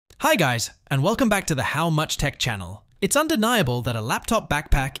Hi guys, and welcome back to the How Much Tech channel. It's undeniable that a laptop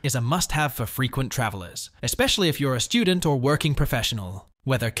backpack is a must-have for frequent travelers, especially if you're a student or working professional.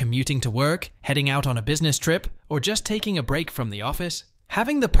 Whether commuting to work, heading out on a business trip, or just taking a break from the office,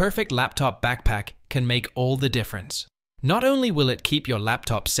 having the perfect laptop backpack can make all the difference. Not only will it keep your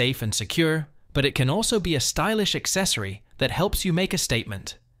laptop safe and secure, but it can also be a stylish accessory that helps you make a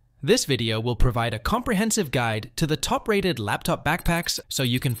statement. This video will provide a comprehensive guide to the top-rated laptop backpacks so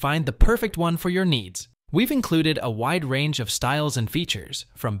you can find the perfect one for your needs. We've included a wide range of styles and features,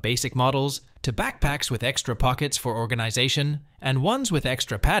 from basic models to backpacks with extra pockets for organization and ones with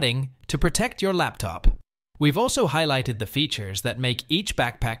extra padding to protect your laptop. We've also highlighted the features that make each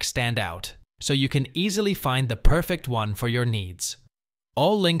backpack stand out, so you can easily find the perfect one for your needs.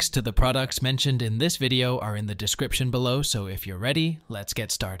 All links to the products mentioned in this video are in the description below, so if you're ready, let's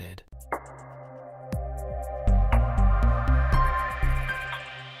get started.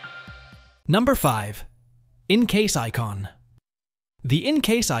 Number 5. Incase Icon. The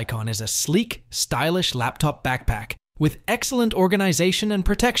Incase Icon is a sleek, stylish laptop backpack with excellent organization and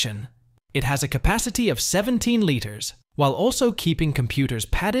protection. It has a capacity of 17 liters, while also keeping computers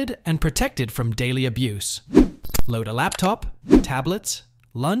padded and protected from daily abuse. Load a laptop, tablets,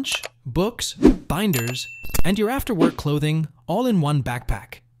 lunch, books, binders, and your after-work clothing all in one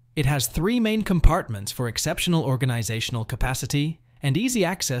backpack. It has 3 main compartments for exceptional organizational capacity and easy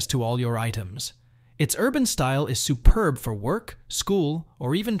access to all your items. Its urban style is superb for work, school,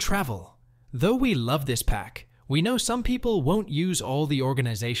 or even travel. Though we love this pack, we know some people won't use all the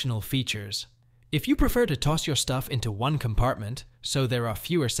organizational features. If you prefer to toss your stuff into one compartment, so there are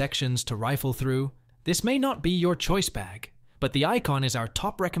fewer sections to rifle through, this may not be your choice bag, but the Icon is our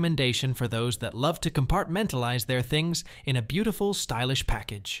top recommendation for those that love to compartmentalize their things in a beautiful, stylish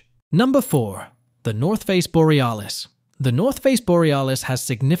package. Number 4. The North Face Borealis. The North Face Borealis has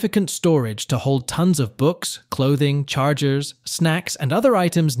significant storage to hold tons of books, clothing, chargers, snacks, and other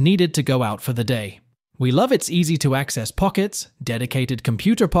items needed to go out for the day. We love its easy-to-access pockets, dedicated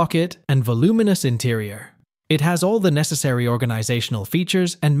computer pocket, and voluminous interior. It has all the necessary organizational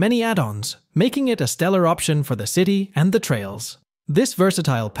features and many add-ons, making it a stellar option for the city and the trails. This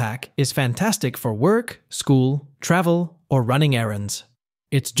versatile pack is fantastic for work, school, travel, or running errands.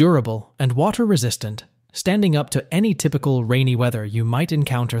 It's durable and water-resistant, standing up to any typical rainy weather you might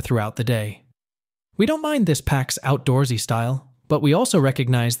encounter throughout the day. We don't mind this pack's outdoorsy style, but we also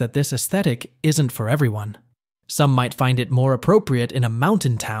recognize that this aesthetic isn't for everyone. Some might find it more appropriate in a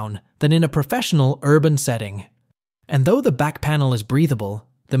mountain town than in a professional urban setting. And though the back panel is breathable,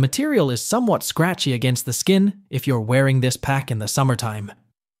 the material is somewhat scratchy against the skin if you're wearing this pack in the summertime.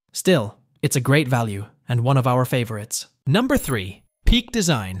 Still, it's a great value and one of our favorites. Number 3. Peak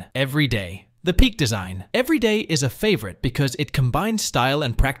Design Everyday. The Peak Design Everyday is a favorite because it combines style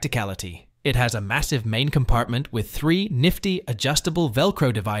and practicality. It has a massive main compartment with 3 nifty adjustable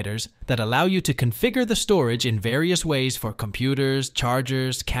Velcro dividers that allow you to configure the storage in various ways for computers,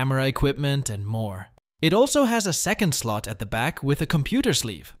 chargers, camera equipment, and more. It also has a second slot at the back with a computer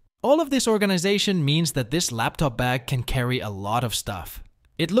sleeve. All of this organization means that this laptop bag can carry a lot of stuff.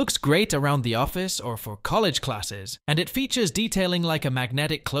 It looks great around the office or for college classes, and it features detailing like a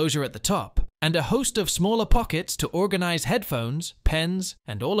magnetic closure at the top, and a host of smaller pockets to organize headphones, pens,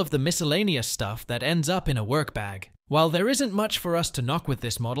 and all of the miscellaneous stuff that ends up in a work bag. While there isn't much for us to knock with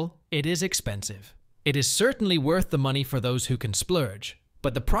this model, it is expensive. It is certainly worth the money for those who can splurge,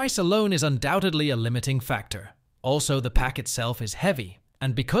 but the price alone is undoubtedly a limiting factor. Also, the pack itself is heavy,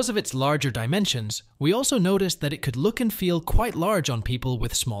 and because of its larger dimensions, we also noticed that it could look and feel quite large on people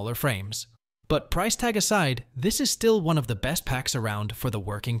with smaller frames. But price tag aside, this is still one of the best packs around for the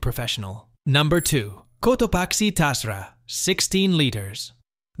working professional. Number 2. Cotopaxi Tasra, 16 liters.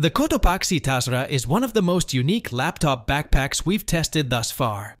 The Cotopaxi Tasra is one of the most unique laptop backpacks we've tested thus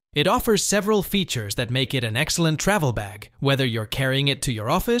far. It offers several features that make it an excellent travel bag, whether you're carrying it to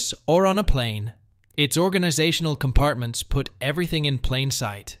your office or on a plane. Its organizational compartments put everything in plain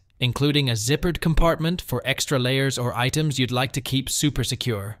sight, including a zippered compartment for extra layers or items you'd like to keep super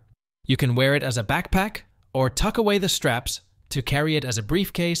secure. You can wear it as a backpack or tuck away the straps to carry it as a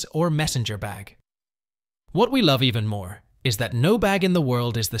briefcase or messenger bag. What we love even more is that no bag in the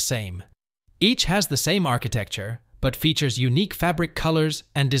world is the same. Each has the same architecture, but features unique fabric colors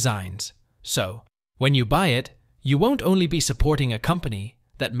and designs. So, when you buy it, you won't only be supporting a company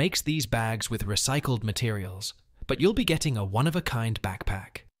that makes these bags with recycled materials, but you'll be getting a one-of-a-kind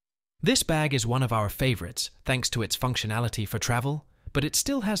backpack. This bag is one of our favorites thanks to its functionality for travel, but it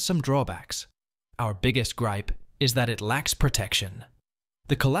still has some drawbacks. Our biggest gripe is that it lacks protection.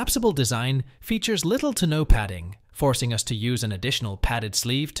 The collapsible design features little to no padding, forcing us to use an additional padded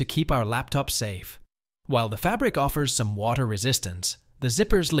sleeve to keep our laptop safe. While the fabric offers some water resistance, the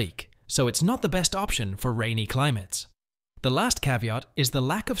zippers leak, so it's not the best option for rainy climates. The last caveat is the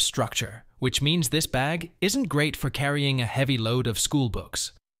lack of structure, which means this bag isn't great for carrying a heavy load of school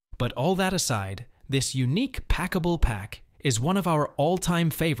books. But all that aside, this unique packable pack is one of our all-time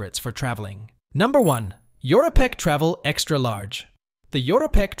favorites for traveling. Number 1. YOREPEK Travel Extra Large. The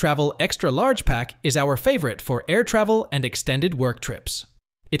YOREPEK Travel Extra Large pack is our favorite for air travel and extended work trips.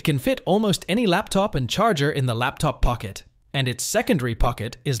 It can fit almost any laptop and charger in the laptop pocket, and its secondary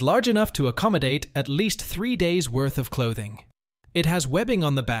pocket is large enough to accommodate at least 3 days' worth of clothing. It has webbing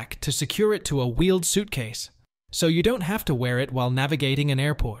on the back to secure it to a wheeled suitcase, so you don't have to wear it while navigating an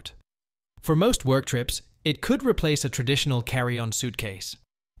airport. For most work trips, it could replace a traditional carry-on suitcase.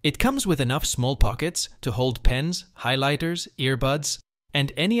 It comes with enough small pockets to hold pens, highlighters, earbuds,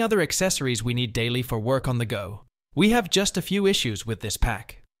 and any other accessories we need daily for work on the go. We have just a few issues with this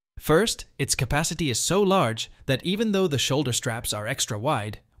pack. First, its capacity is so large that even though the shoulder straps are extra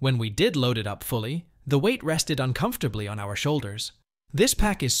wide, when we did load it up fully, the weight rested uncomfortably on our shoulders. This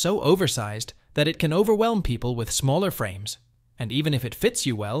pack is so oversized that it can overwhelm people with smaller frames, and even if it fits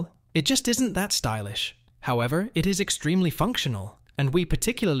you well, it just isn't that stylish. However, it is extremely functional, and we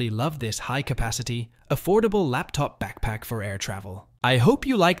particularly love this high-capacity, affordable laptop backpack for air travel. I hope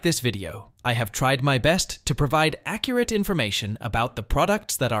you like this video. I have tried my best to provide accurate information about the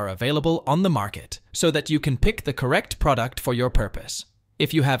products that are available on the market, so that you can pick the correct product for your purpose.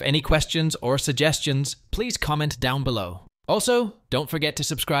 If you have any questions or suggestions, please comment down below. Also, don't forget to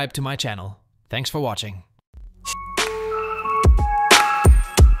subscribe to my channel. Thanks for watching.